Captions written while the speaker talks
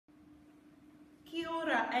Kia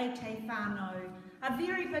ora e te whānau. A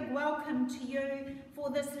very big welcome to you for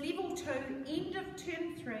this Level 2 End of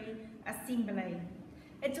Term 3 Assembly.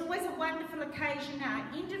 It's always a wonderful occasion, our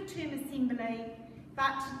End of Term Assembly,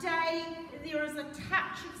 but today there is a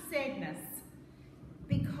touch of sadness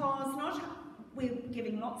because we're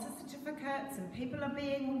giving lots of certificates and people are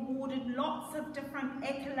being awarded lots of different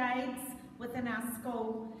accolades within our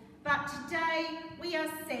school, but today we are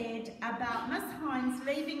sad about Miss Hines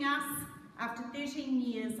leaving us after 13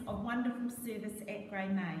 years of wonderful service at Grey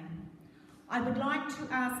Main. I would like to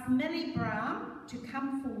ask Millie Brown to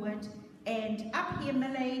come forward and up here,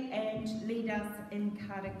 Millie, and lead us in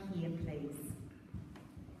karakia, please.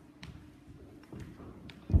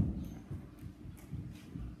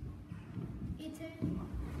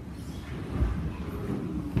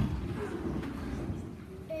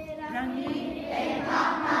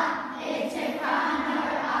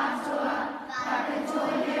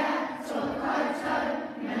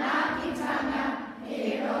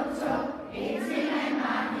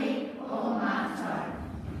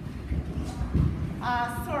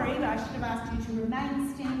 Sorry, I should have asked you to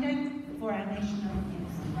remain standing for our national anthem.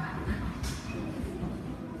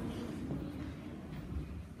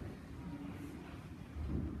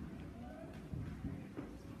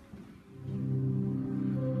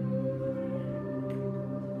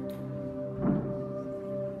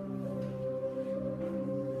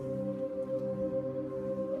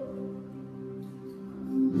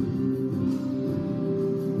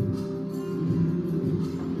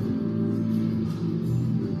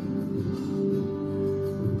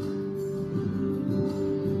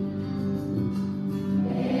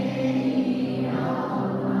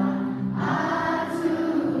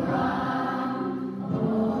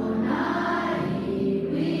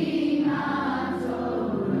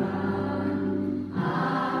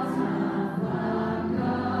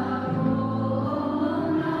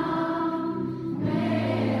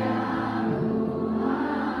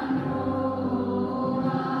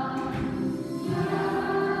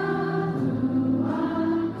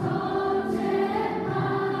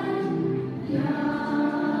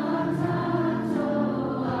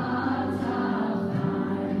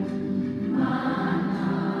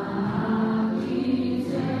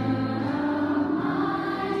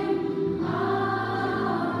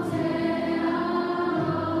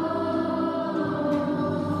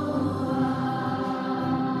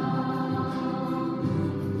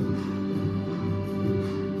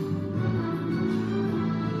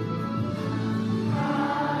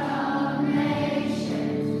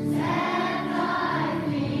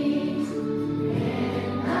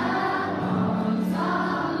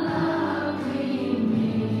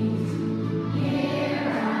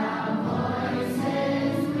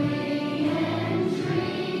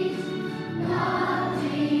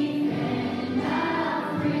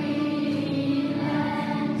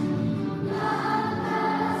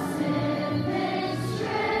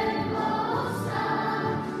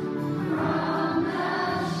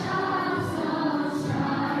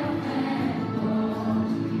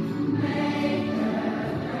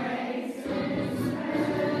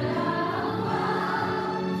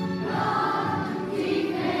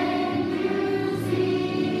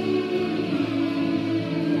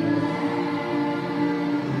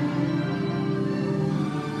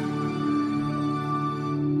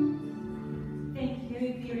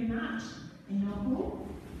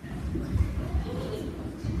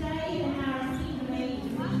 Today in our assembly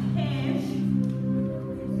we have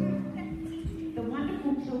the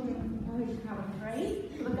wonderful children from Kohut Kawa 3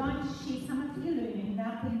 who are going to share some of their learning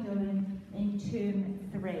they've been doing in Term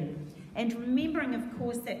 3. And remembering, of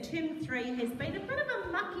course, that Term 3 has been a bit of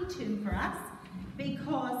a mucky term for us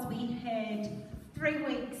because we had 3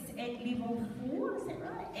 weeks at Level 4, is that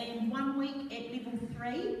right? And 1 week at Level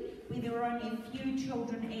 3, where there were only a few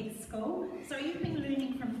children at school. So you've been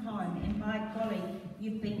learning from home, and by golly,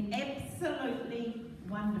 you've been absolutely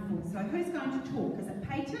wonderful. So who's going to talk? Is it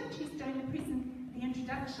Peyton? She's doing the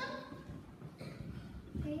introduction.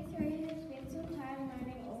 P3 has spent some time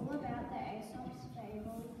learning all about the Aesop's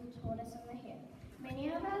fable, The Tortoise and the Hare. Many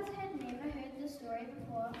of us had never heard the story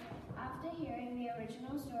before. After hearing the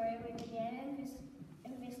original story, we began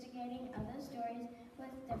investigating other stories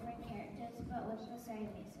with different characters but with the same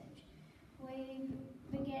message. We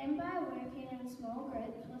began by working in small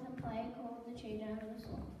groups with a play called The Cheetah and the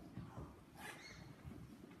Sloth.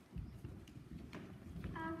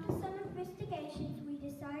 After some investigations, we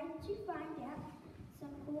decided to find out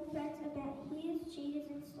some cool facts about hares, cheetahs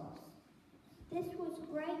and sloths. This was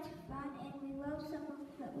great fun and we love some of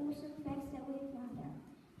the awesome facts that we found out.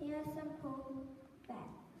 Here are some cool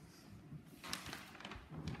facts.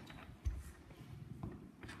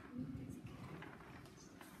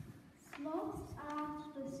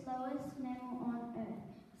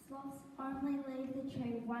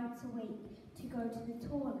 tree once a week to go to the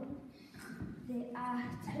toilet. There are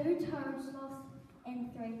 2 toad sloths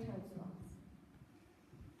and 3 toad sloths.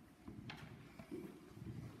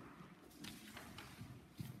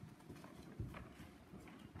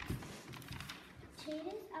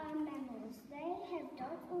 Cheetahs are mammals. They have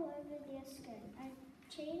dots all over their skin. A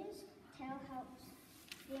cheetah's tail helps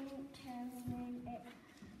them turn when it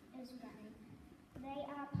is running. They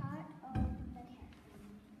are part of the cat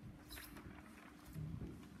family.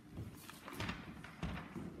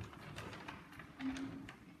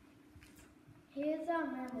 Hares are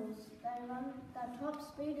mammals. Their top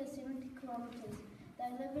speed is 70 kilometers.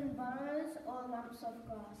 They live in burrows or lumps of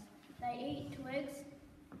grass. They eat twigs,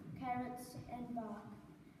 carrots and bark.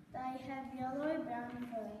 They have yellow-brown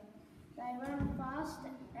fur. They run fast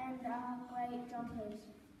and are great jumpers.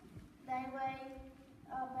 They weigh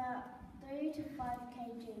about 3 to 5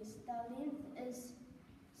 kgs. Their length is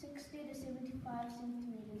 60 to 75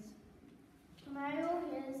 centimeters. Male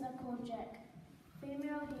hares are called Jack.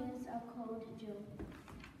 Female hares are called Jill.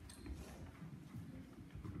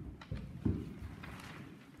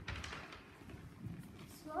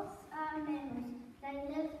 Sloths are mammals. They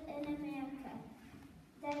live in America.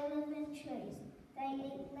 They live in trees. They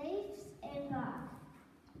eat leaves and bark.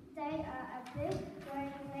 They are a big, grey,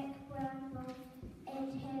 black, brown wolf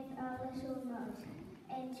and have a little nose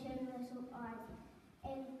and 2 little eyes.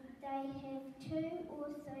 And they have 2 or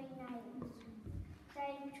 3 nails.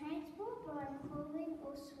 They transport by pulling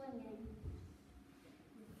or swinging.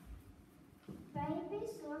 Baby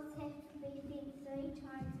sloths have to be fed 3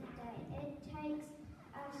 times a day. It takes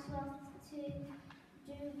a sloth to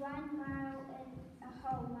do 1 mile in a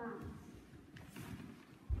whole month.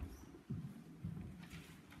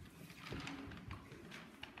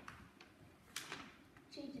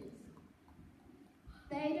 Cheetahs.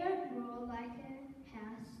 They don't roar like a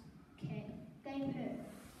house cat. They purr.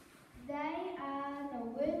 They are the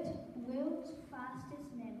world's fastest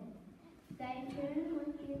mammal. They turn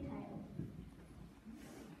with their tail.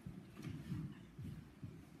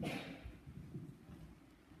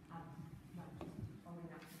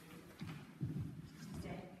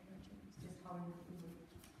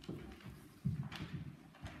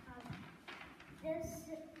 This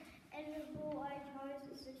animal I chose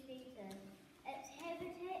is a cheetah. Its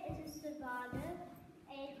habitat is a savanna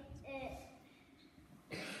and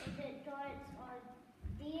it diets on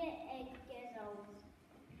deer and gazelles.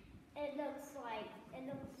 It looks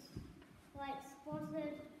like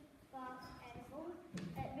spotted fast animal.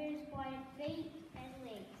 It moves by feet and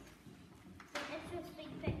legs. Some interesting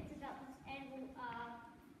facts about this animal are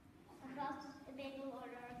the fastest mammal on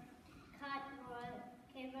Earth can't run,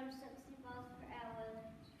 can run 60 miles per hour,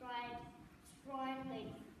 stride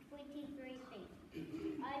length 23 feet.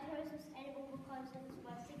 I chose this animal because it is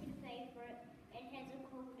my second favourite and has a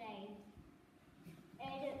cool name.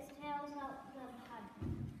 And its tails help them hunt.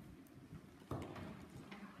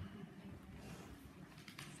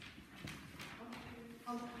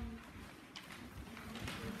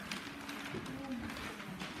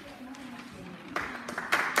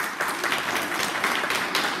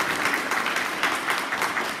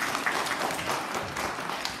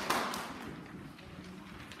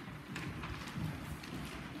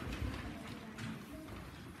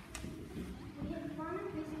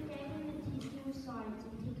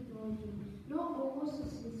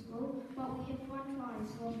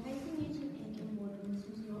 While facing using ink and water, this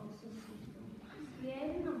was not successful.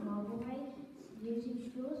 Creating a marble way using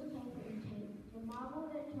straws, paper and tape. The marble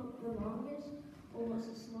that took the longest or was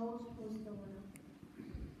the slowest was the winner.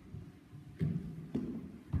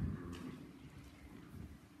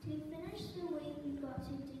 To finish the week, we got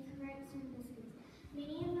to decorate some biscuits.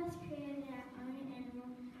 Many of us created our own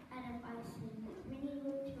animal out of Iceland. Many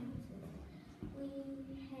were twinses. We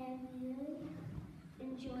have really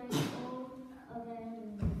enjoyed all of our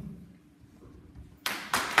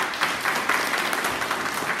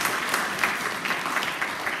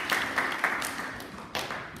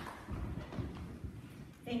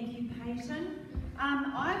Thank you, Peyton.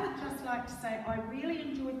 I would just like to say I really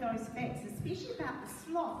enjoyed those facts, especially about the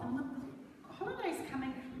sloth. And with the holidays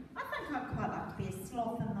coming, I think I'd quite like to be a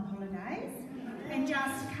sloth in the holidays and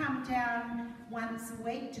just come down once a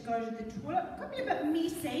week to go to the toilet. It could be a bit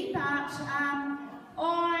messy, but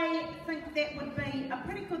I think that would be a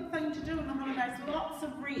pretty good thing to do in the holidays. Lots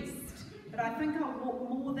of rest. But I think I'll walk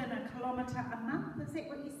more than a kilometre a month. Is that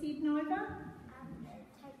what you said, Nova?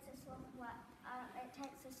 It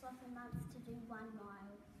takes a sloth a month to do 1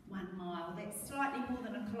 mile. 1 mile, that's slightly more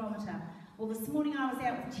than a kilometre. Well, this morning I was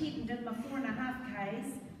out with Ted and did my 4.5 Ks,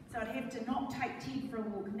 so I'd have to not take Ted for a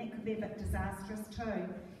walk, and that could be a bit disastrous too,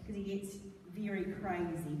 because he gets very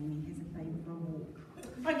crazy when he hasn't been for a walk.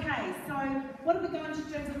 Okay, so what are we going to do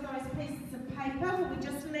with those pieces of paper? Will we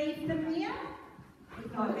just leave them there? You'll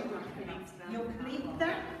collect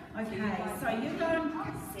them? Okay, so you go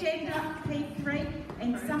and stand up, P3,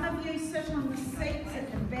 and some of you sit on the seats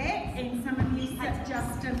at the back, and some of you sit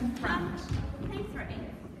just in front. P3.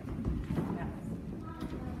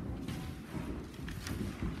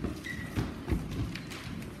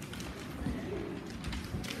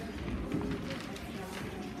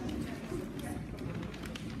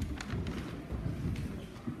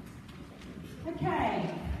 Okay,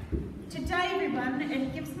 today everyone,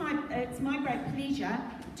 it's my great pleasure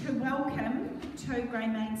to welcome to Grey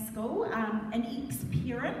Main School an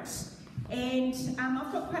ex-parent, and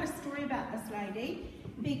I've got quite a story about this lady,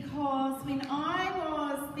 because when I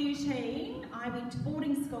was 13 I went to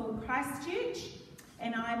boarding school in Christchurch,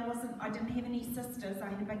 and I didn't have any sisters, I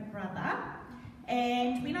had a big brother.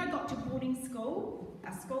 And when I got to boarding school,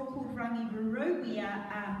 a school called Rangiruru,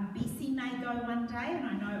 where Bessie may go one day, and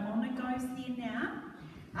I know Honor goes there now,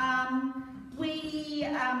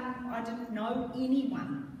 I didn't know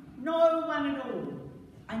anyone, no one at all.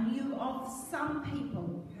 I knew of some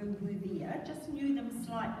people who were there, just knew them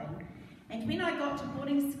slightly. And when I got to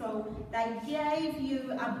boarding school, they gave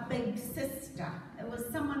you a big sister. It was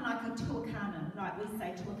someone like a tuakana, like we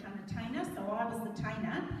say tuakana taina, so I was the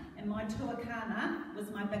taina, and my tuakana was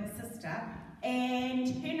my big sister. And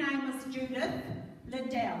her name was Judith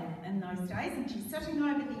Liddell in those days, and she's sitting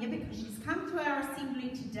over there because she's come to our assembly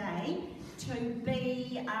today to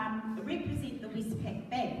represent the Westpac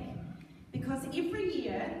Bank. Because every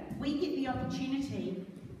year we get the opportunity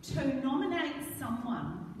to nominate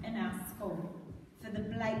someone in our school for the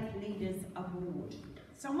Blake Leaders Award.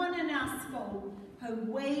 Someone in our school who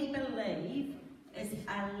we believe is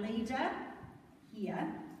a leader here,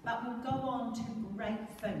 but will go on to great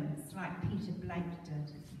things like Peter Blake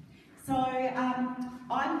did. So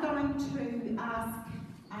I'm going to ask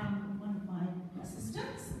one of my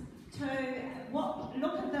assistants to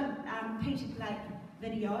look at the Peter Blake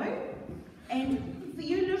video, and for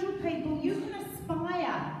you little people, you can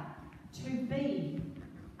aspire to be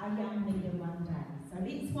a young leader one day. So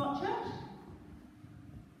let's watch it.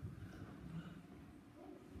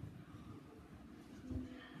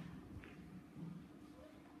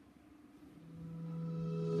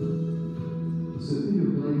 Sir Peter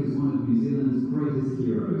Blake is one of New Zealand's greatest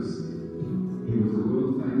heroes. He was a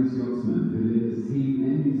world-famous yachtsman who led his team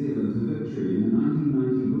and New Zealand to victory in the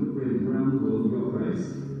 1990 Whitbread Round the World Yacht Race.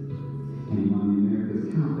 And he won the America's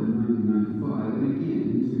Cup in 1995 and again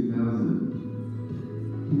in 2000.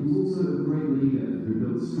 He was also a great leader who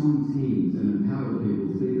built strong teams and empowered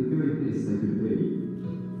people to be the very best they could be.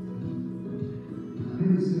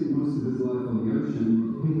 Having spent most of his life on the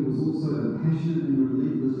ocean, Peter was also a passionate and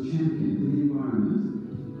relentless champion for the environment.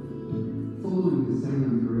 Following his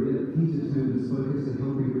sailing career, Peter turned his focus to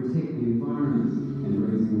helping protect the environment and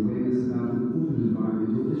raising awareness about important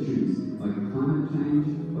environmental issues like climate change,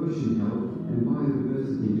 ocean health, and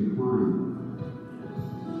biodiversity decline.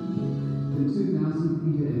 In 2000,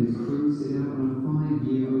 Peter and his crew set out on a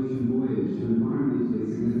 5-year ocean voyage to environmentally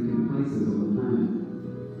significant places on the planet.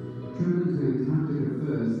 Travelling to Antarctica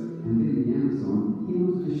first, and then the Amazon, he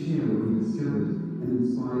wanted to share what he discovered and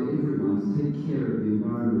inspire everyone to take care of the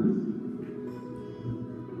environment.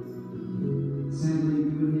 Sadly,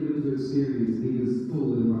 we were never to experience Peter's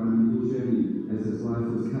full environmental journey, as his life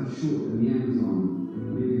was cut short in the Amazon,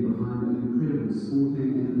 leaving behind an incredible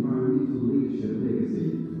sporting and environmental leadership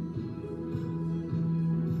legacy.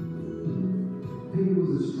 Peter was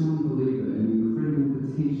a strong believer in the incredible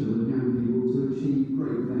potential of young people to achieve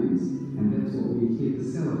great things, and that's what we're here to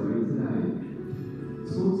celebrate today.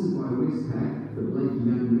 Sponsored by Westpac, the Blake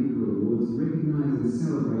Young Leader Awards recognise and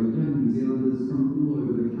celebrate young New Zealanders from all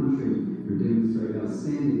over the country who demonstrate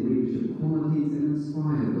outstanding leadership qualities and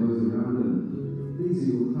inspire those around them. These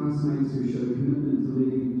are your classmates who show commitment to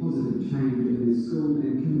leading positive change in their school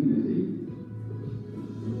and community.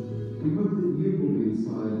 We hope that you will be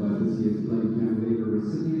inspired by this year's Blake Young Leader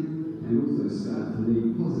recipient and also start to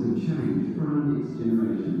lead positive change for our next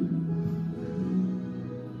generation.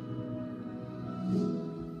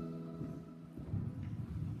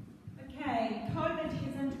 Okay, COVID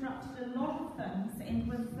has interrupted a lot of things, and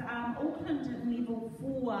with Auckland at level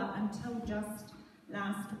 4 until just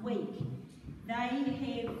last week, they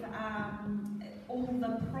have all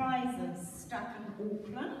the prizes stuck in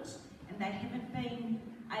Auckland, and they haven't been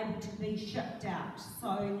able to be shipped out.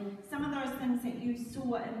 So some of those things that you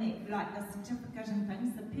saw in that, like the certificate and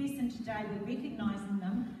things, the person today, we're recognising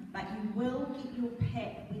them, but you will get your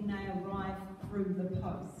pack when they arrive through the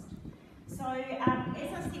post. So, as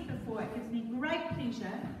I said before, it gives me great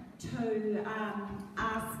pleasure to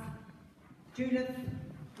ask Judith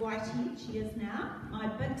Whitehead, she is now, my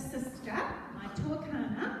big sister, my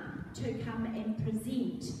tuakana, to come and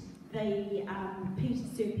present the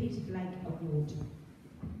Sir Peter Blake Award.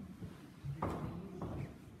 I'd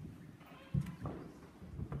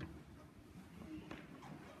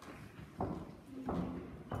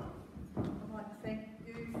like to thank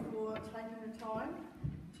you for taking the time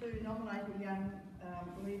to nominate a young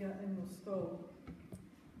leader in the school.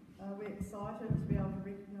 We're excited to be able to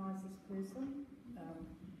recognise this person.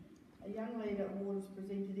 A Young Leader Award is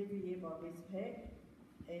presented every year by Westpac,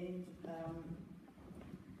 and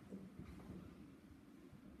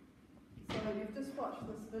so you've just watched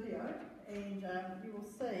this video, and you will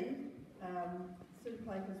see Sir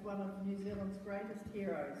Blake is one of New Zealand's greatest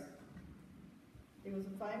heroes. He was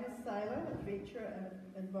a famous sailor, adventurer and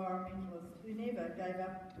environmentalist who never gave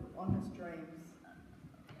up on his dreams.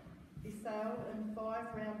 He sailed in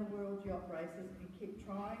 5 round-the-world yacht races and kept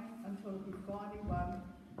trying until he finally won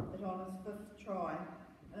it on his 5th try.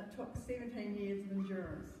 And it took 17 years of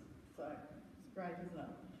endurance, so it's great, isn't it?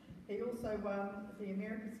 He also won the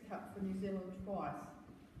America's Cup for New Zealand twice.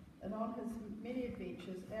 And on his many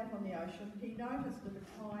adventures out on the ocean, he noticed a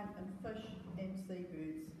decline in fish and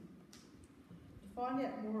seabirds. To find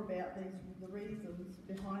out more about the reasons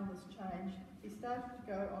behind this change, he started to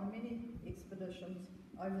go on many expeditions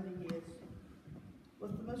over the years,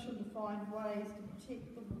 with the mission to find ways to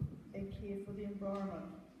protect and care for the environment.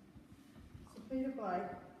 Sir Peter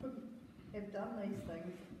Blake couldn't have done these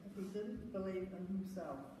things if he didn't believe in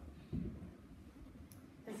himself.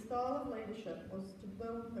 His style of leadership was to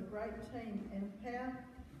build a great team and empower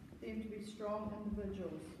them to be strong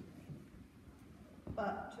individuals,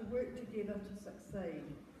 but to work together to succeed.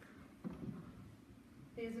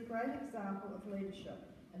 He is a great example of leadership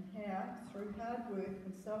and how, through hard work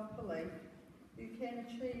and self-belief, you can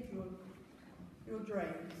achieve your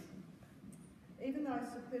dreams. Even though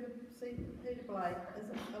Sir Peter Blake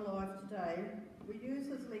isn't alive today, we use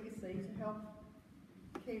his legacy to help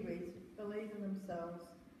Kiwis believe in themselves,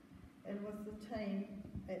 and with the team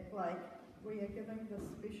at Blake, we are giving this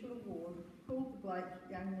special award, called the Blake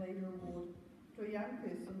Young Leader Award, to a young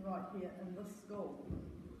person right here in this school.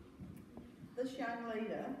 This young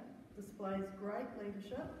leader displays great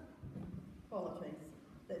leadership qualities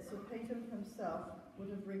that Sir Peter himself would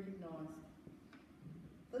have recognised.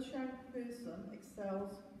 This young person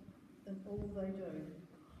excels in all they do.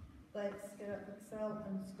 They excel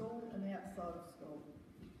in school and outside of school.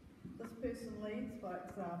 This person leads by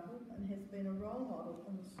example and has been a role model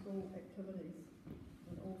in the school activities,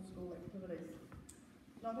 in all school activities.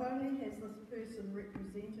 Not only has this person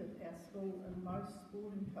represented our school in most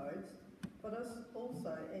sporting codes, but is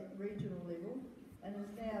also at regional level and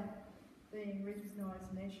is now being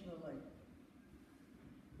recognised nationally.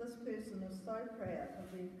 This person is so proud of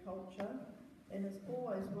their culture and is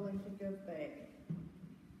always willing to give back.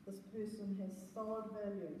 This person has solid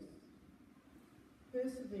values,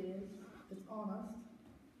 perseveres, is honest,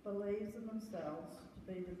 believes in themselves to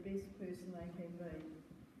be the best person they can be.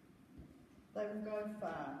 They will go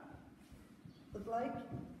far. The Blake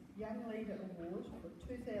Young Leader Award for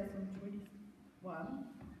 2021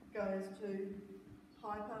 goes to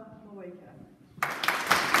Piper Mawika.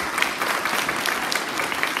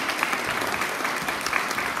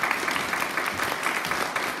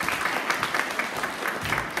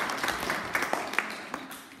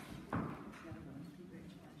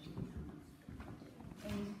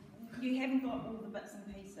 You haven't got all the bits and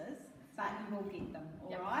pieces, but you will get them,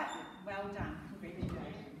 all right? Well done,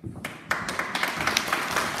 congratulations.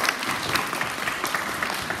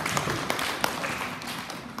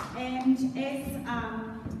 And as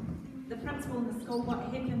the principal in the school, what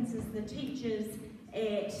happens is the teachers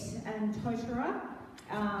at Totara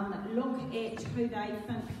look at who they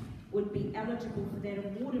think would be eligible for that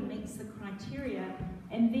award and meets the criteria,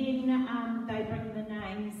 and then they bring the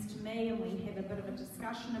names to me and we have a bit of a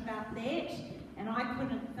discussion about that, and I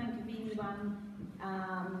couldn't think of anyone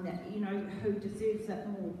who deserves it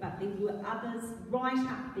more, but there were others right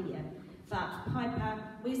up there. But Piper,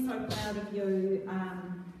 we're so proud of you,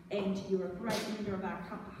 and you're a great leader of our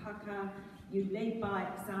kapahaka. You lead by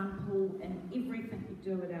example in everything you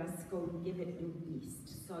do at our school and give it your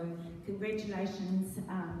best. So congratulations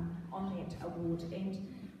on that award. And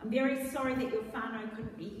I'm very sorry that your whānau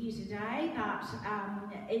couldn't be here today, but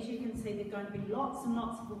as you can see, there are going to be lots and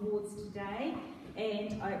lots of awards today,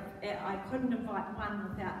 and I couldn't invite one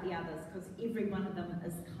without the others because every one of them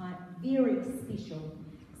is very special.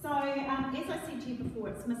 So as I said to you before,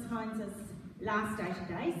 it's Miss Hines' last day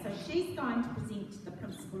today, so she's going to present the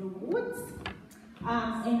Principal Awards.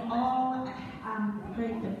 And I'll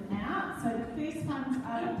read them out. So the first ones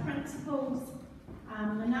are the Principal's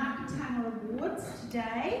Manaakitanga Awards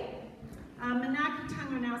today.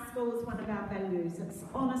 Manaakitanga in our school is one of our values. It's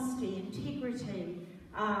honesty, integrity,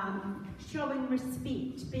 showing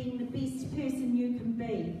respect, being the best person you can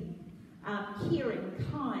be, caring,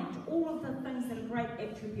 kind, all of the things that are great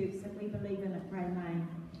attributes that we believe in at Grey Lane.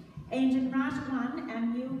 And in Rata 1, our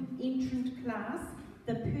new entrant class,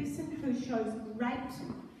 the person who shows great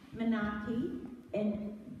Manaaki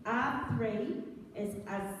in R3 is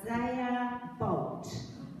Isaiah Bolt.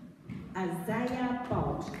 Isaiah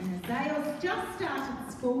Bolt. And Isaiah's just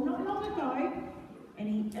started school not long ago, and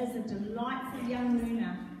he is a delightful young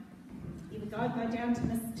learner. Here we go down to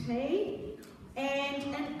Miss T. And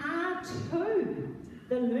in R2,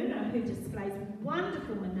 the learner who displays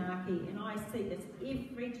wonderful Manaaki, and I see this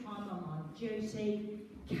every time I'm on duty,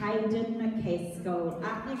 Caden McCaskill.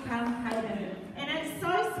 Up you come, Caden. And it's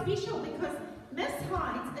so special because Miss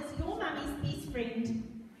Heights is your mummy's best friend,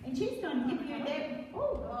 and she's going to give you that. Oh,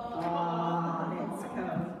 that's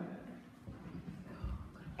cool.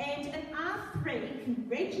 And in R3,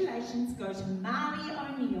 congratulations go to Marley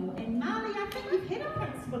O'Neill. And Marley, I think you've had a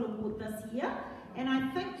Principal Award this year, and I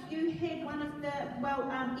think you had one of the,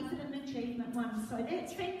 effort and achievement ones, so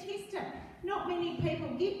that's fantastic. Not many people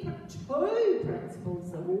get 2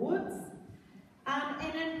 Principal's Awards.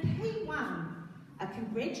 And in P1,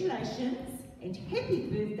 congratulations and happy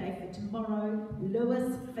birthday for tomorrow,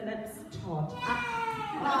 Lewis Phillips Todd.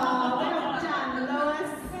 Oh, well done,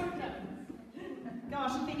 Lewis.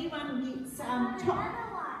 Gosh, if anyone gets top,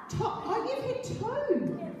 oh, you've had 2.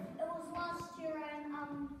 It was last year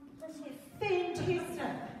and this year.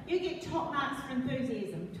 Fantastic. You get top marks for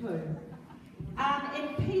enthusiasm too. In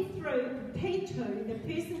P2, the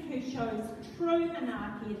person who shows true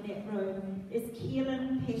Manaaki in that room is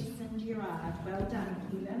Keelan Patterson-Gerard. Well done,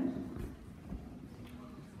 Keelan.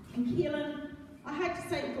 And Keelan, I hate to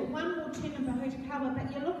say you've got one more term in Bahutakawa, but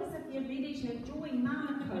you look as if you're ready to join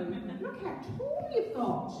Mamaku. Look how tall you've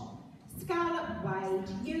got. Scarlett Wade,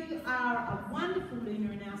 you are a wonderful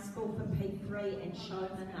learner in our school for P3 and show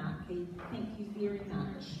Manaaki. Thank you very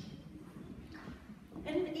much.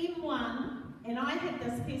 In M1, and I had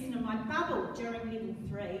this person in my bubble during level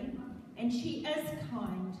 3, and she is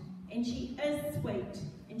kind, and she is sweet,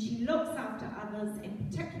 and she looks after others, and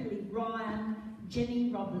particularly Ryan,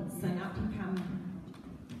 Ginny Robinson, up and come.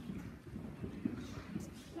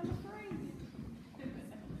 Number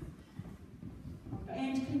 3.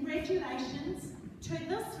 And congratulations to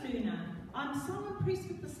this learner. I'm so impressed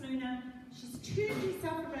with this learner. She's turned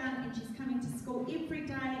herself around and she's coming to school every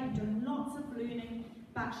day and doing lots of learning,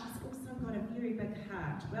 but she's also got a very big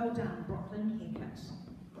heart. Well done, Brooklyn Hackett.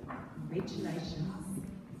 Congratulations.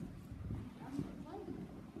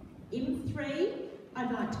 M3,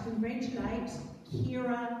 I'd like to congratulate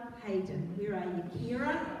Kira Hayden. Where are you,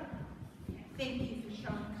 Kira? Thank you for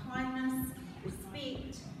showing kindness,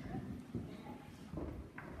 respect.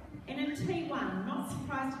 And in T1, not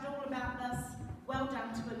surprised at all about this, well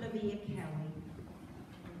done to Olivia Kelly.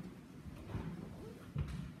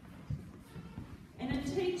 And in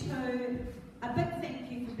T2, a big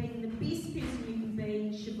thank you for being the best person you can be,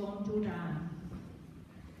 Siobhan Jordan.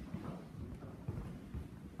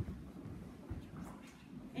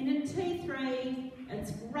 And in T3,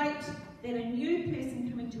 it's great that a new person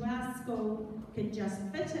coming to our school can just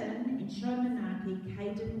fit in and show Manaaki,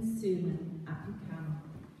 Caden Sermon. Up you come.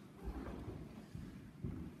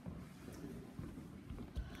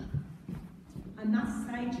 I must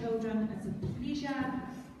say, children, it's a pleasure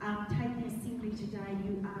taking assembly today.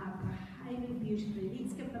 You are behaving beautifully.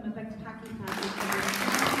 Let's give them a big paki paki.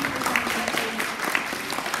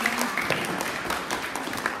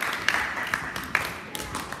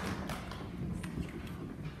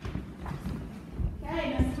 Okay,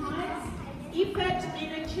 Miss Hines. Effort in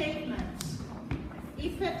achievement.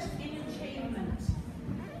 Effort in achievement.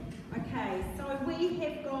 Okay, so we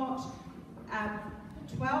have got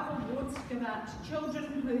 12 awards to give out to children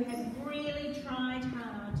who have really tried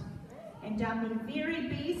hard and done their very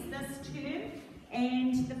best this term.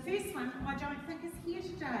 And the first one, I don't think is here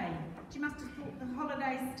today. She must have thought the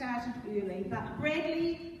holidays started early. But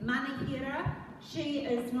Bradley Manihira, she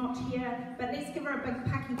is not here, but let's give her a big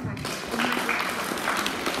paki paki.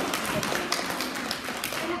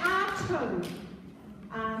 And R2,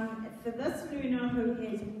 for this learner who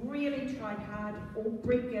has really tried hard,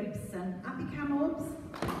 Aubrey Gibson. Up you come, Aubs.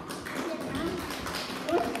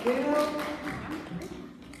 Good girl.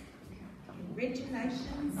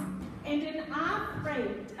 congratulations. And in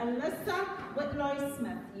R3, Alyssa Whitlow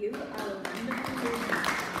Smith, you are a wonderful learner.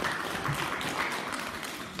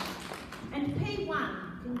 And P1,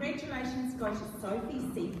 congratulations go to Sophie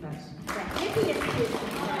Seifert, the happiest person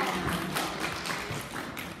around.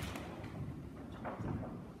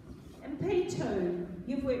 And P2,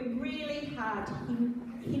 you've worked really hard.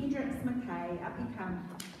 Hendrix McKay, up you come.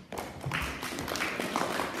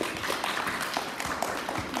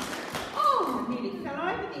 Oh, I nearly fell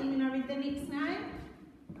over then when I read the next name.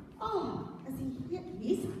 Oh, is he here?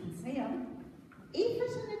 Yes, I can see him.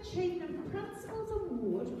 Effort and Achievement Principles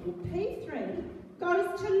Award, or P3, goes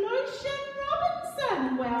to Lucian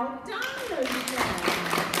Robinson. Well done, Lucian.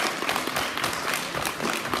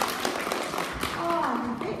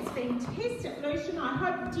 Oh, that's fantastic, Lucian. I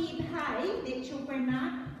hope Deb Hay, that's your grandma,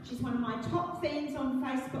 she's one of my top fans on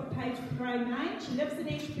Facebook page for Greymain. She lives in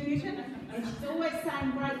Ashburton and she's always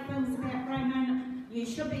saying great things about Greymain. You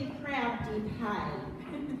should be proud, Deb Hay.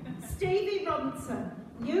 Stevie Robinson,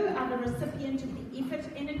 you are the recipient of the Effort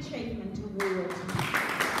and Achievement Award.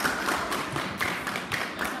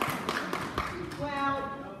 Well,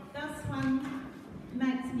 this one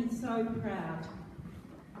makes me so proud.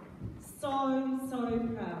 So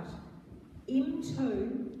proud. M2,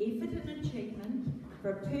 Effort and Achievement, for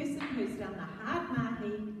a person who's done the hard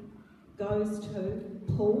mahi, goes to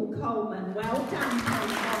Paul Coleman. Well done, Paul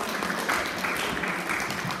Coleman.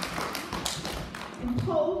 And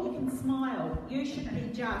Paul, you can smile. You should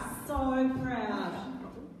be just so proud.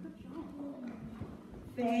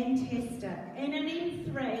 Fantastic. And in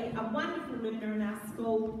M3, a wonderful learner in our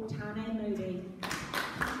school, Tane Moody.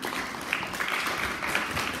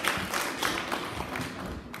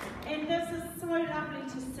 And this is so lovely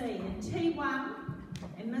to see. And T1,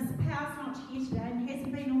 and Miss Powell's not here today and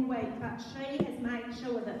hasn't been all week, but she has made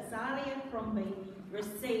sure that Zalia Crombie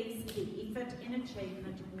receives the Effort and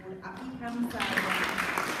Achievement Award. Up you come, Zalia.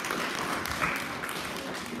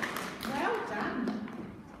 Well done.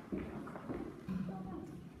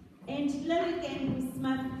 And Lily Gamble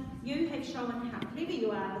Smith, you have shown how clever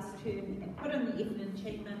you are this term and put in the Effort and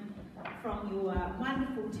Achievement from your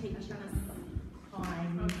wonderful teacher, Miss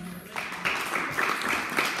Hines.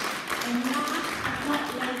 And last but not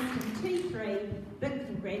least, in T3, big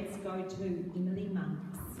congrats go to Emily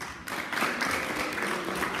Monks.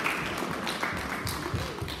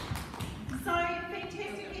 So,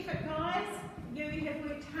 fantastic effort, guys. You have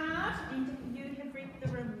worked hard and you have reaped the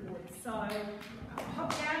reward. So,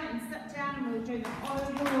 hop down and sit down and we'll do the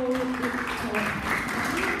overall report.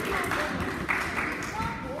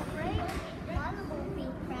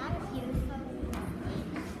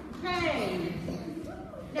 Okay.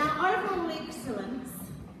 Now, overall excellence,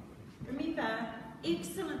 remember,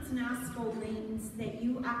 excellence in our school means that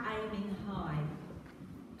you are aiming high.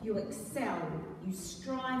 You excel, you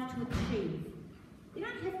strive to achieve. You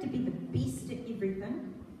don't have to be the best at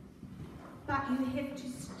everything, but you have to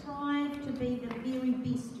strive to be the very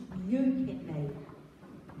best you can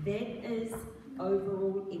be. That is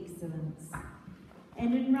overall excellence.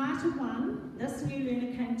 And in Rata 1, this new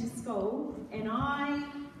learner came to school, and I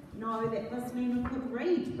know that this learner could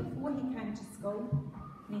read before he came to school.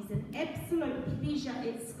 And he's an absolute pleasure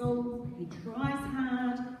at school. He tries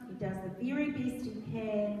hard, he does the very best he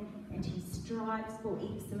can, and he strives for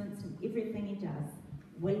excellence in everything he does.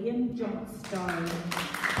 William Johnstone.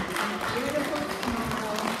 And a beautiful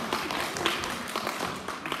smile.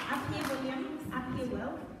 Up here, William. Up here,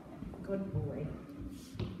 Will. Good boy.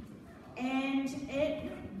 And at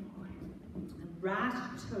Rata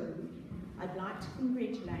 2, I'd like to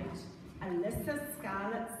congratulate Alyssa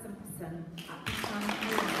Scarlett Simpson up the front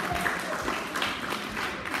here.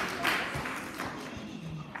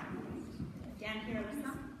 Down here,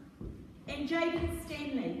 Alyssa. And Jaden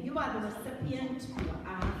Stanley, you are the recipient for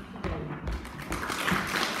R3.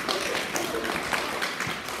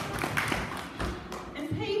 In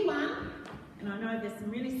P1, and I know there's some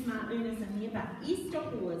really smart learners in here, but Esther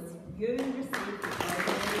Hawes, you received the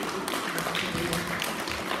overall.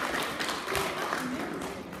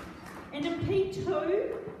 And in P2,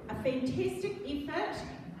 a fantastic effort,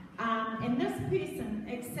 and this person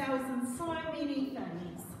excels in so many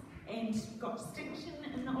things and got distinction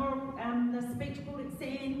in the speech board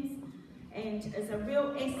exams and is a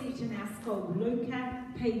real asset in our school, Luca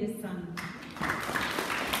Peterson.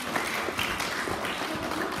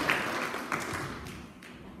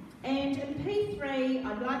 And in P3,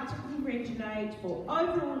 I'd like to congratulate for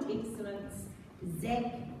overall excellence, Zach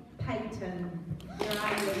Payton. Where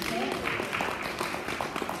are you, Zach?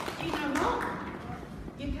 Do you know what?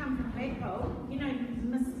 You come from Blackwell. You know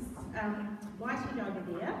Mrs. Whitehead over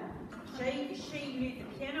there. She learnt the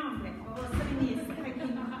piano on Blackpool. Sitting there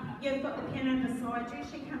thinking, you've got the piano beside you.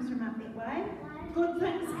 She comes from up that way. Good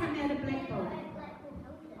things come out of Blackpool.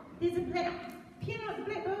 There's a piano at the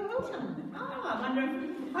Blackpool Hilton. Oh,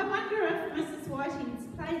 I wonder if Mrs. Whiting's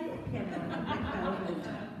played that piano at the Blackpool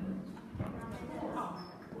Hilton.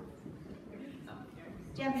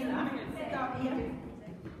 Jamila, got here.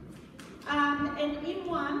 And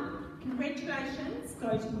M1, congratulations, go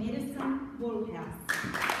to Medicine Woolhouse.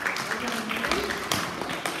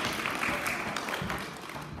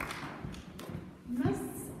 Miss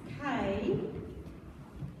Kay,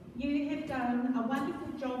 you have done a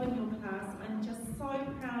wonderful job in your class. I'm just so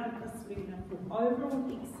proud of this learner for overall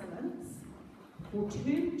excellence for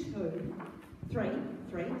term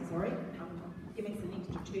 3, sorry, give me an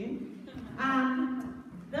extra term.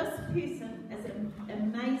 This person is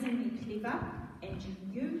amazingly clever, and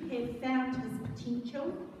you have found his potential,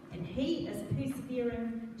 and he is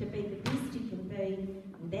persevering to be the best he can be,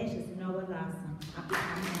 and that is Noah Larson.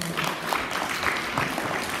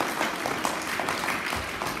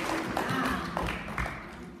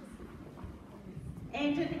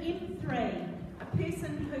 And in M3, a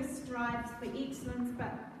person who strives for excellence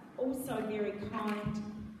but also very kind.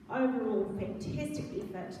 Overall, fantastic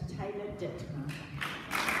effort, Taylor Dittmer.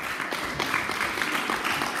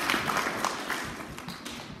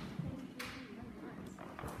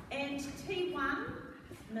 And T1,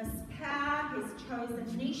 Miss Power has chosen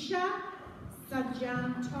Nisha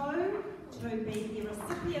Sajanto to be the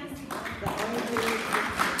recipient of the award.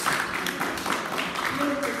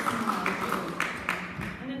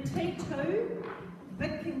 And in T2,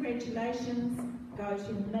 big congratulations go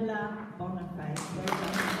to Miller Boniface. Well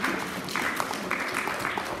done.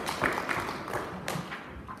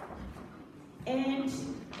 And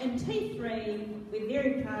in T3, we're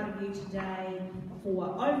very proud of you today for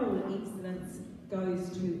overall excellence goes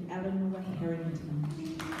to Eleanor Harrington.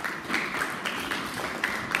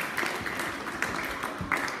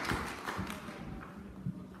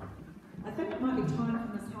 I think it might be time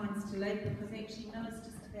for Miss Hines to leave because actually Miller's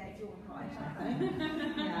just about your height, I think.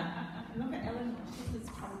 Yeah. Look at Eleanor, she's as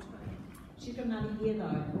tall too. She's got another year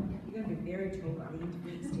though. You're going to be very tall by the end of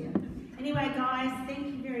next year. Anyway guys, thank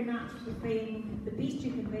you very much for being the best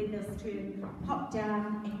you can be this term. Hop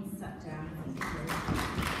down and sit down.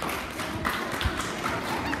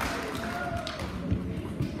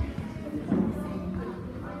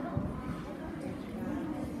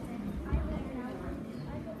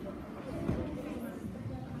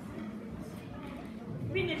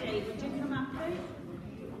 Renedy, would you come up please?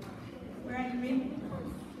 Where are you, Ren?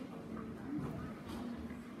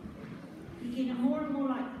 You're getting more and more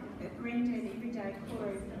like a granddad every day,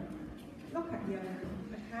 Corey. Look at you,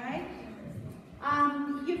 okay?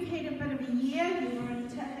 You've had a bit of a year. You were in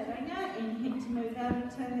Taharinga and had to move out of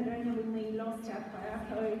Taharinga when we lost our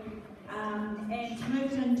Kaiako and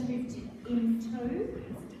moved into M2.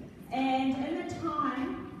 And in the time,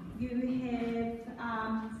 you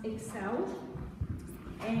have excelled.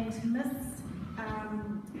 And Miss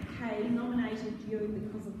Kay nominated you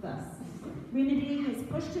because of this. Renedy has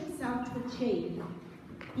pushed himself to achieve.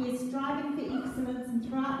 He is striving for excellence, and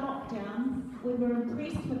throughout lockdown, we were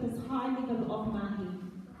impressed with his high level of mahi.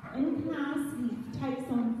 In class, he takes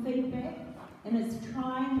on feedback and is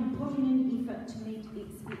trying and putting in effort to meet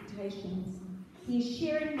expectations. He is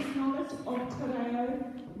sharing his knowledge of Te Reo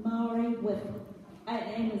Māori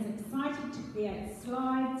and is excited to create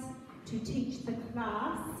slides to teach the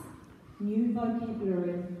class new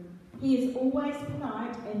vocabulary. He is always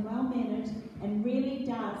polite and well-mannered and really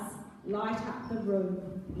does light up the room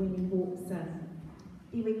when he walks in.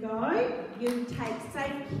 There we go. You take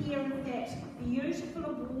safe care of that beautiful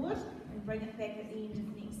award and bring it back at the end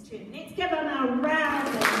of next term. Let's give him a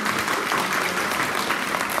round.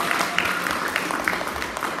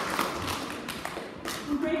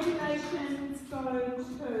 Congratulations go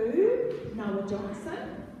to Noah Johnson.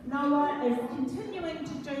 Noah is continuing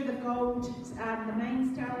to do the gold, the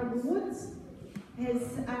Main Star Awards. His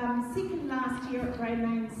second last year at Grey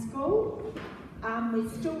Lane School. We're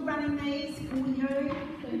still running these for you.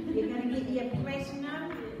 You're going to get your platinum.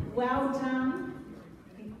 Well done.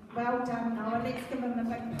 Well done, Noah. Let's give him a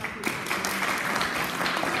big puppy.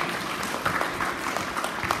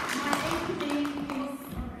 My evening is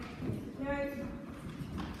very...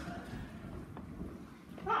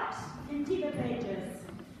 Right, Endeavour badges.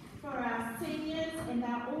 For our seniors and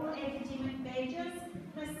our all academic badges.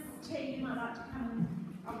 Miss T, you might like to come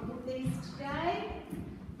up with these today.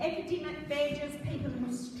 Academic badges, people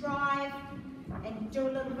who strive and do a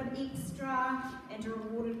little bit extra and are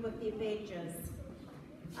rewarded with their badges.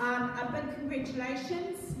 A big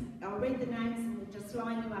congratulations. I'll read the names and we'll just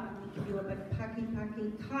line you up and give you a big paki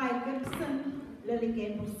paki. Kai Gibson, Lily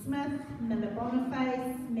Gamble-Smith, Miller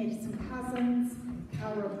Boniface, Madison Cousins,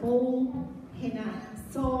 Cara Ball, Hannah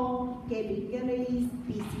Saw, Gabby Gillies,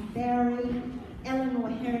 Bessie Barry, Eleanor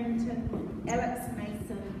Harrington, Alex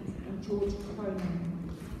Mason, and George Cronin.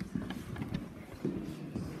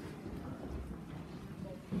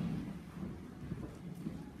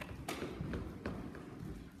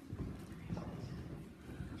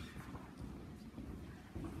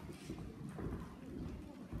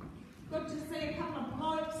 Good to see a couple of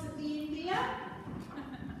blokes at the end there.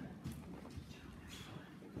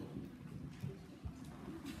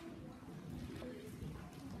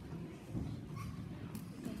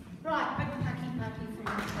 Right, big paki for you.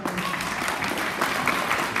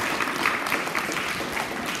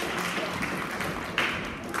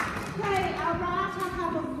 Okay, our Rata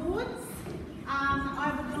Hub Awards. I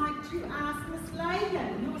would like to ask Miss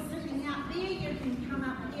Layden, you're sitting out there, you can come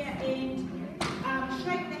up here and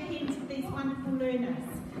shake the hands of these wonderful learners.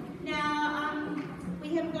 Now, we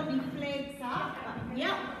haven't got any flags up, but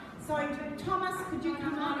yep. So, Thomas, could you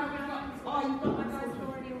come up? Oh, you've got one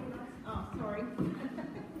already. Oh, sorry.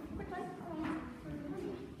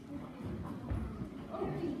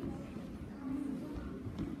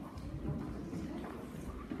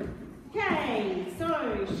 Okay, so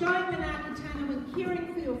showing Manaakitanga with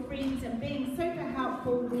caring for your friends and being super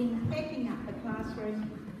helpful when packing up the classroom.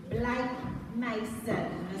 Blake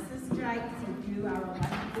Mason, Mrs. Drake said you are a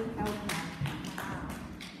wonderful helper.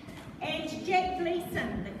 And Jack Gleeson,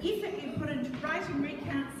 the effort you put into writing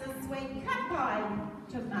recounts this week, kapai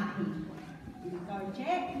to mahi. Here we go,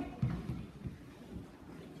 Jack.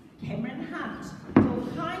 Cameron Hunt, your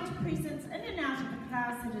kind presence in and out of the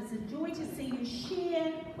class, it is a joy to see you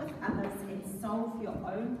share with others and solve your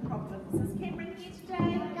own problems. Is Cameron here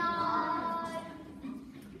today? No.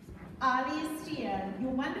 Ali Estier,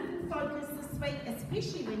 your wonderful focus this week,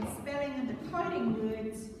 especially when spelling and decoding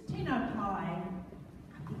words, Tino Pai.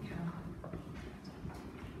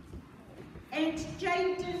 And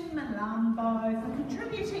Jaden Malambo for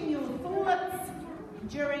contributing your thoughts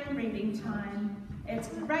during reading time. It's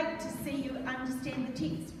great to see you understand the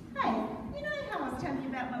text. Hey, you know how I was telling you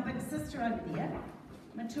about my big sister over there,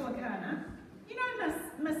 Matuakana? You know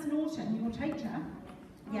Miss Norton, your teacher?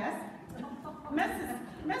 Yes?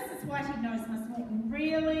 Mrs. Whitey knows Miss Norton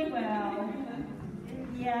really well.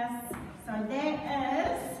 Yes, so that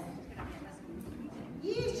is...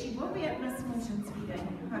 Yes, she will be at Miss Norton's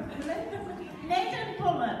wedding, hopefully. Nadine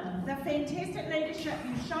Bullen, the fantastic leadership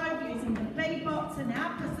you showed using the B-bots in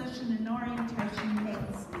our position and orientation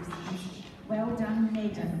maths lessons. Well done,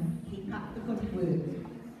 Nadine. Keep up the good work.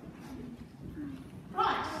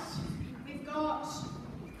 Right, we've got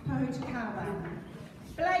Pohutakawa.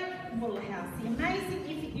 Blake Woolhouse, the amazing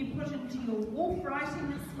effort you put into your wolf writing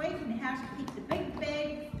this week and how to keep the big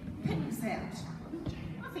bag pins out.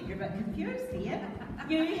 I think you're a bit confused there.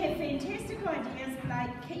 You have fantastic ideas,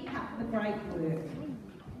 Blake. Keep up the great work.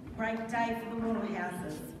 Great day for the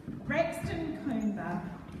Woolhouses. Braxton Coomber,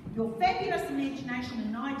 your fabulous imagination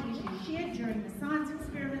and ideas you shared during the science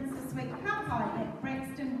experiments this week. How high at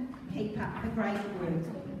Braxton? Keep up the great work.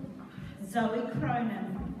 Zoe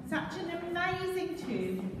Cronin, such an amazing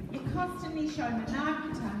term. You constantly show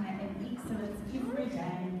Manaakitanga and excellence every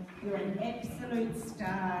day. You're an absolute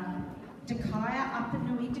star. Takaya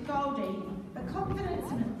Apanui Te Goldie, the confidence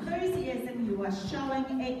and enthusiasm you are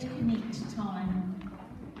showing at Connect Time.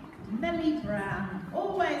 Millie Brown,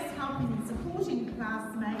 always helping and supporting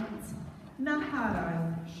classmates.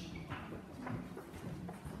 Naharo.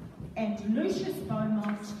 And Lucius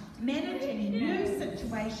Beaumont, managing new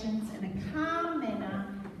situations in a calm manner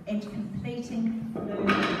and completing learning.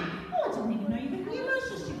 Oh, I didn't even know you were here,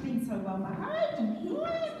 Lucius. You've been so well behaved and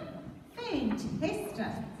here.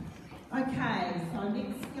 Fantastic. Okay, so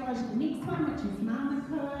let's go to the next one, which is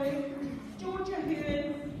Manukau. Georgia Hearn,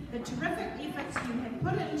 the terrific efforts you have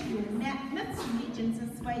put into your myths and legends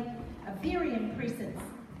this week, a very impressive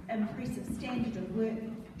standard of work.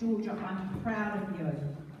 Georgia, I'm proud of you.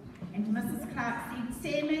 And Mrs. Clark said,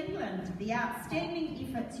 Sam England, the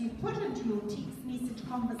outstanding efforts you put into your text message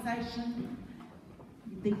conversation,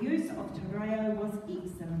 the use of Te Reo was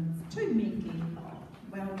excellent. To Mickey,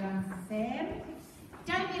 well done, Sam.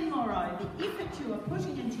 Damien Morrow, the effort you are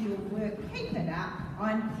putting into your work, keep it up.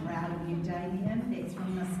 I'm proud of you, Damien. That's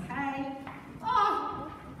from Miss Kay.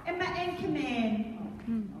 Oh, and my anchorman.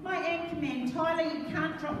 My anchorman, Tyler, you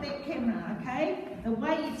can't drop that camera, okay? The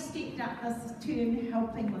way you've stepped up this term,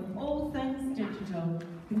 helping with all things digital.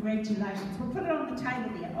 Congratulations. We'll put it on the table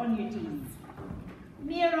there, on your desk.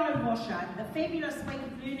 Miro Washer, the fabulous week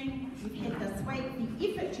of learning you've had this week, the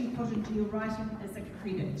effort you put into your writing is a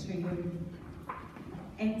credit to you.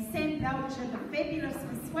 And Sam Belcher, the fabulous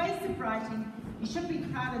persuasive writing, you should be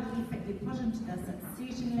proud of the effort you put into this. It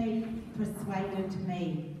certainly persuaded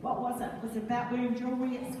me. What was it? Was it about wearing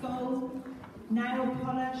jewellery at school? Nail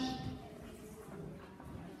polish?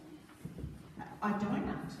 A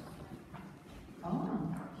donut.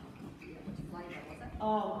 Oh. Which flavour was it?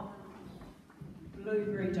 Oh.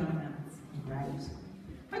 Blueberry donuts. Great.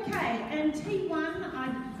 Okay, and T1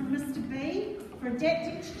 from Mr. B for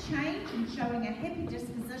adapting to change and showing a happy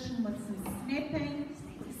disposition with some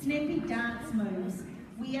snappy dance moves.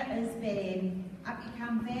 Where is Van? Up you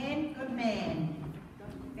come, Van. Good man.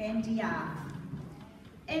 Van Diar.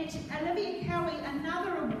 And Olivia Cowie,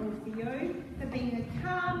 another award for you for being a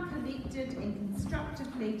calm, collected and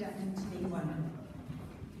constructive leader in T1.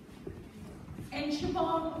 And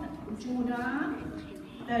Siobhan Jordan,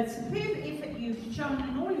 the superb effort you've shown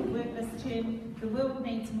in all your work this term, the world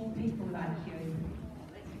needs more people like you.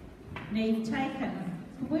 Neve Taken,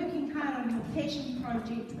 for working hard on your passion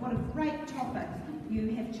project, what a great topic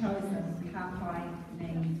you have chosen, ka pai,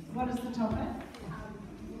 Neve. What is the topic?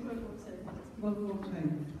 World War II.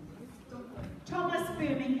 Thomas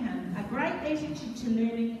Birmingham, a great attitude to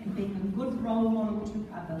learning and being a good role model to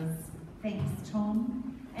others. Thanks,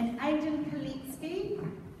 Tom. And Aidan Kaletsky,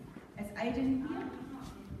 is Aidan here?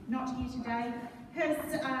 Not here today. His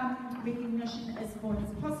recognition is for his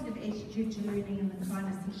positive attitude to learning and the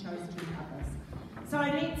kindness he shows to others. So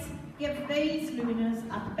let's give these learners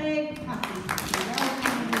a big puppy.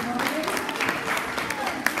 Welcome, everybody.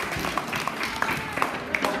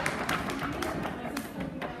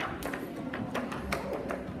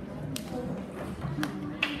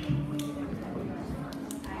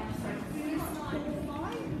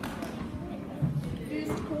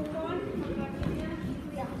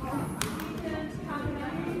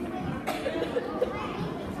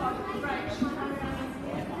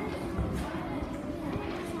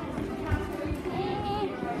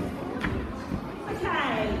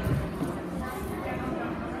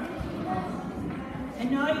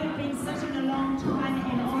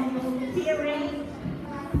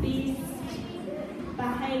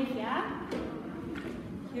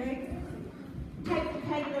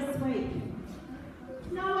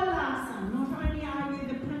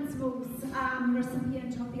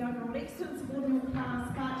 Recipient of the Overall Excellence Award in your class,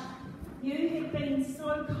 but you have been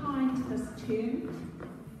so kind this term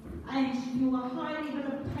and your high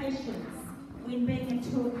level of patience when being a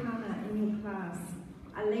tuakana in your class,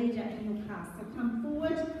 a leader in your class. So come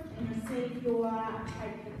forward and receive your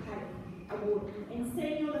Take the Cake Award. And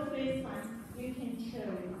seeing you're the first one, you can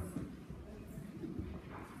choose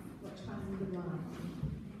which one you would like.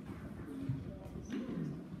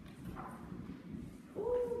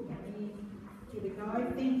 Ooh, yummy. Here we go.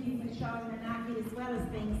 Thank you for showing the naki as well as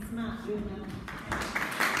being smart, learner.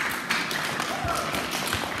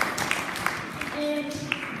 And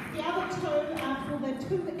the other two are for the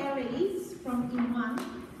two Ellies from M1,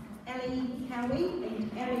 Ellie Cowie and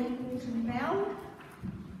Ellie Horton Bell.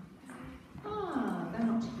 Ah, they're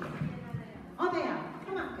not here. Oh, they are.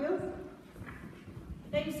 Come up, girls.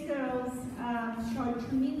 These girls showed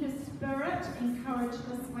tremendous spirit and courage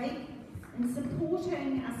this week in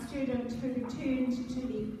supporting a student who returned to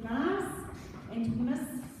their class, and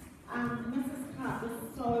Mrs. Clark was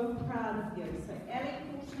so proud of you. So Ellie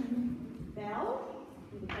Horton Bell,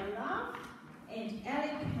 here we go, love, and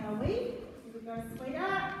Ellie Cowie, here we go,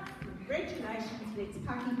 sweetheart. Congratulations, let's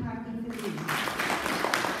paki for them.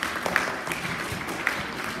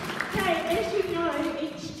 Okay, as you know,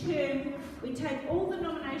 each term we take all the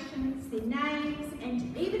nominations, their names,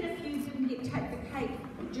 and even if you didn't get take the cake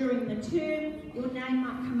during the term, your name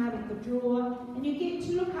might come out of the drawer, and you get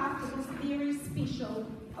to look after this very special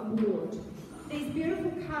award. These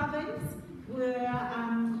beautiful carvings were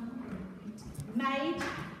made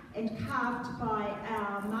and carved by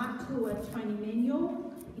our Mātua Tony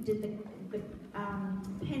Manuel. He did the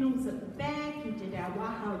panels at the back, he did our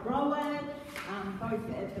waha roa, both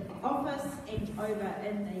at the office and over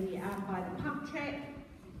in the by the pump track.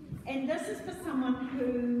 And this is for someone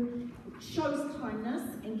who shows kindness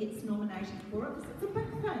and gets nominated for it, because it's a big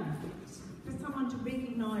thing for someone to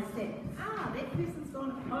recognise that, that person's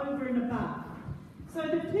gone over and above. So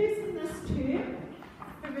the person this term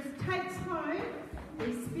who takes home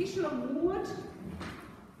the special award,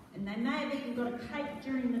 and they may have even got a cake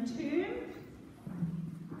during the term,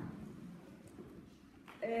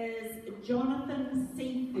 is Jonathan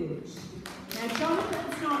Seaford. Now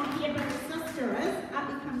Jonathan's not here, but his sister is. Up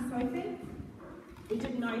he comes Sophie. He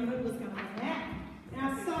didn't know who was going to win that. Now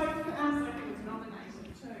Sophie was nominated.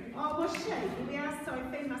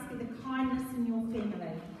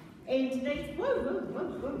 And these,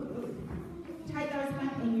 take those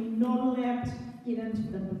ones and you're not allowed to get into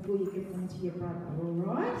them before you give them to your brother,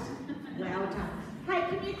 alright? Well done. Hey,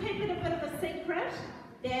 can you keep it a bit of a secret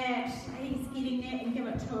that he's getting that and give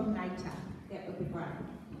it to him later? That would be great.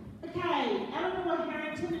 Okay, Eleanor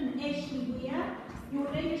Harrington and Ashley Weir, your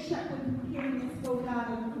leadership when preparing the school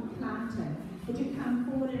garden for planting. Would you come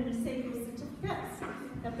forward and receive your certificates?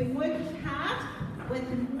 They've been working hard with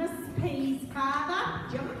Miss P's father,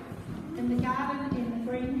 Jim, in the garden in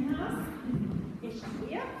the greenhouse. Ashley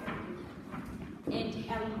Weir and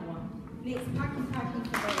Eleanor. Let's paki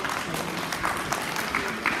for those.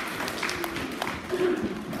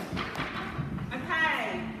 Okay,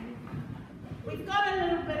 we've got a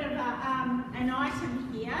little bit of an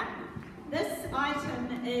item here. This item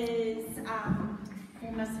is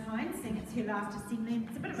for Miss Hines, saying it's her last assembly.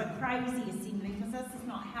 It's a bit of a crazy assembly because this is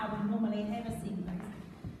not how we normally have assemblies.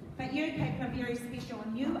 But you people are very special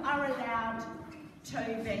and you are allowed to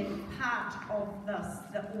be part of this,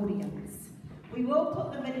 the audience. We will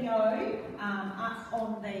put the video up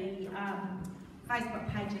on the Facebook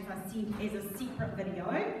page, as I said, as a separate video.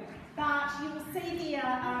 But you will see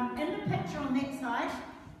there, in the picture on that side,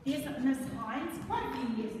 there's Miss Hines. Quite a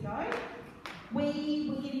few years ago, we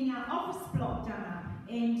were getting our office block done up,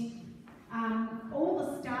 and all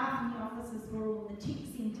the staff in the offices were all in the tech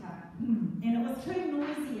centre, and it was too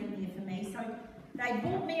noisy in there for me, so they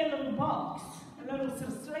bought me a little box, a little sort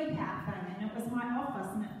of sleep out thing, and it was my office,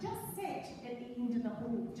 and it just sat at the end of the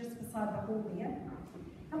hall, just beside the hall there.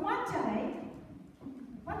 And one day,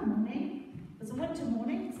 one morning, it was a winter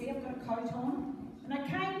morning, see I've got a coat on, and I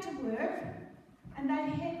came to work, and they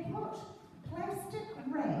had put plastic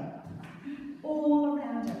wrap all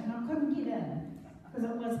around it, and I couldn't get in, because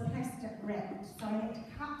it was plastic wrapped, so I had to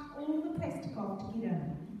cut all the plastic off to get in.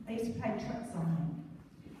 They used to play tricks on me.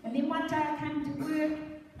 And then one day I came to work,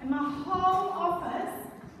 and my whole office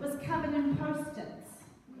was covered in post-its.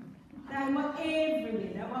 They were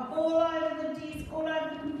everywhere. They were all over the desk, all over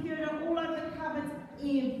the computer, all over the cupboards,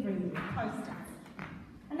 everywhere, post-its.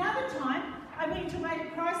 Another time, I went away to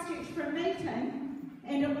Christchurch for a meeting,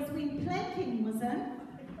 and it was when planking was in,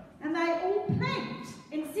 and they all planked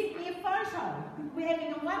and sent me a photo. We're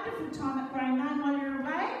having a wonderful time at Grey while you're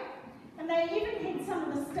away, and they even had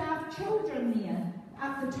some of the staff children there.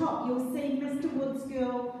 Up the top, you'll see Mr. Wood's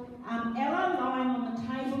girl, Ella, lying on the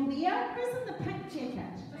table there. Who's in the pink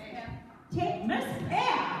jacket? Miss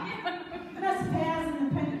Power. Miss Power's in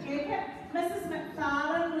the pink jacket. Mrs.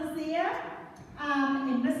 McFarlane was there,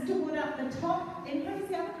 and Mr. Wood up the top. And who's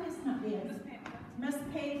the other person up there? Miss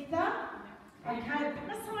Panther. Okay,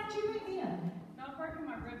 Miss Hines, you went there. No, I've broken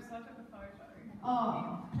my ribs, so I took a photo.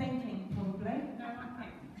 Oh, planking probably. No, not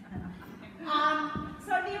planking.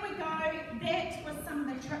 So there we go. That was some of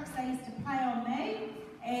the tricks they used to play on me,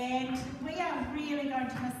 and we are really going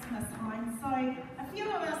to miss Miss Hines. So a few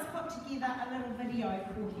of us put together a little video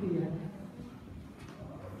for her.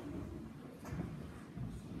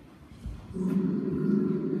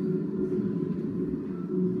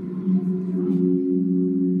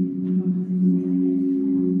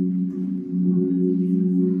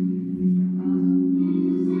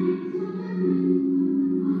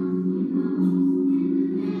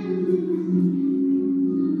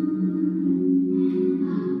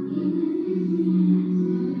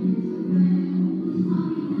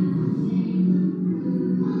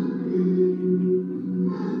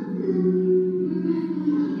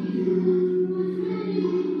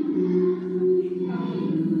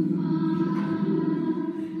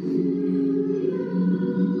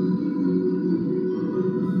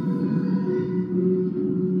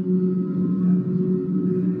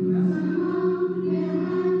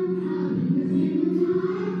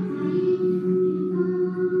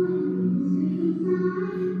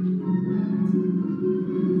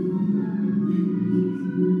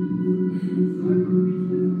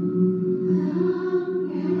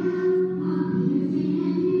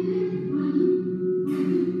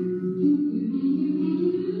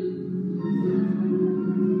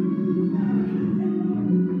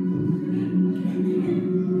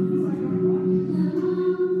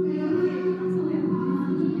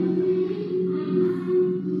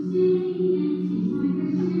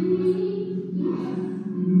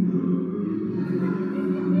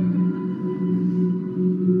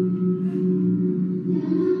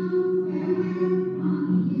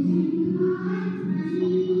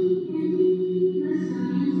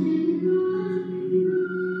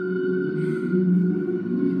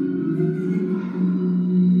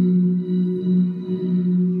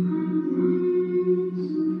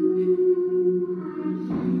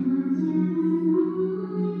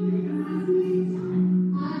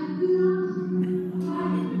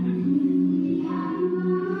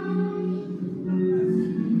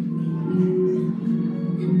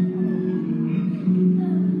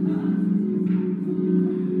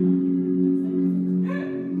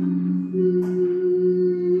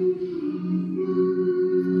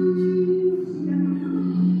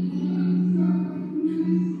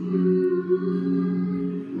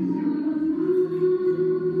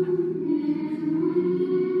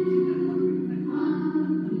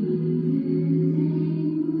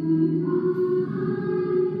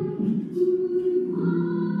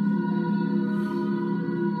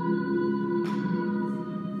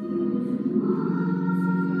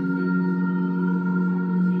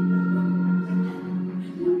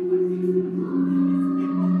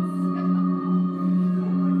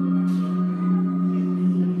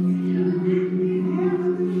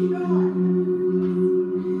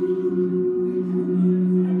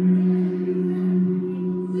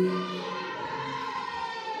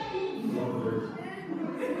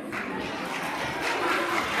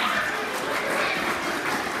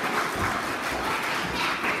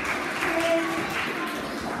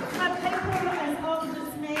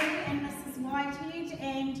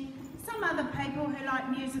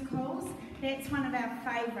 one of our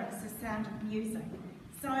favourites, The Sound of Music.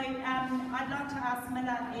 So I'd like to ask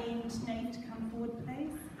Miller and Neve to come forward,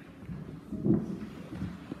 please.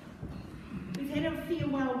 We've had a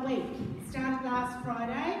farewell week. It started last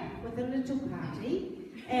Friday with a little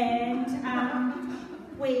party, and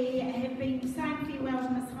we have been saying farewell to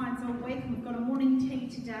Miss Hines all week, and we've got a morning tea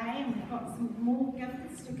today, and we've got some more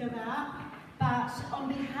gifts to give out. But on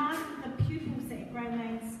behalf of the pupils at Grey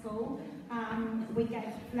Lane School, we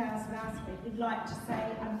gave flowers last week. We'd like to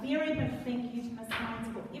say a very big thank you to Miss Hines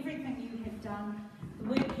for everything you have done, the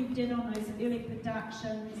work you did on those early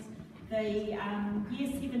productions, the year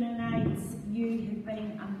 7 and 8s. You have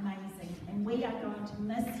been amazing, and we are going to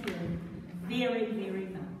miss you very, very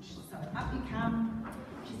much. So up you come.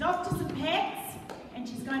 She's off to St Pat's, and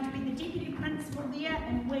she's going to be the deputy principal there,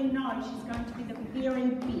 and we know she's going to be the very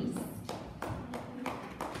best.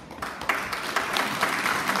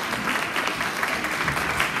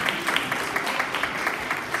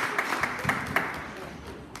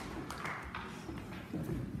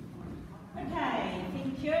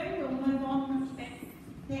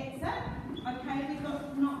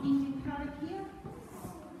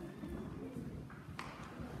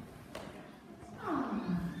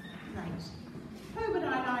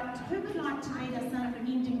 Who would like to lead us in an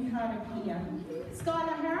ending card here?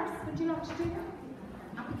 Skylar Harris, would you like to do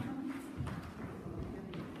that? Up and come.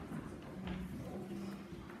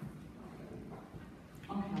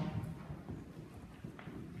 Okay.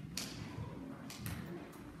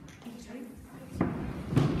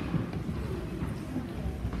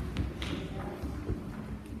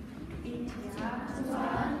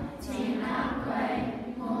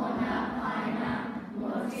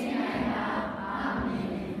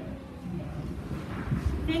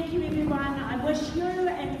 Thank you everyone. I wish you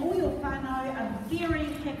and all your whānau a very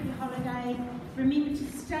happy holiday. Remember to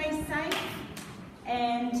stay safe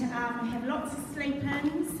and have lots of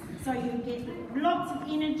sleep-ins so you get lots of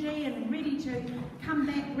energy and ready to come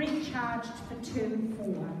back recharged for term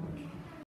 4.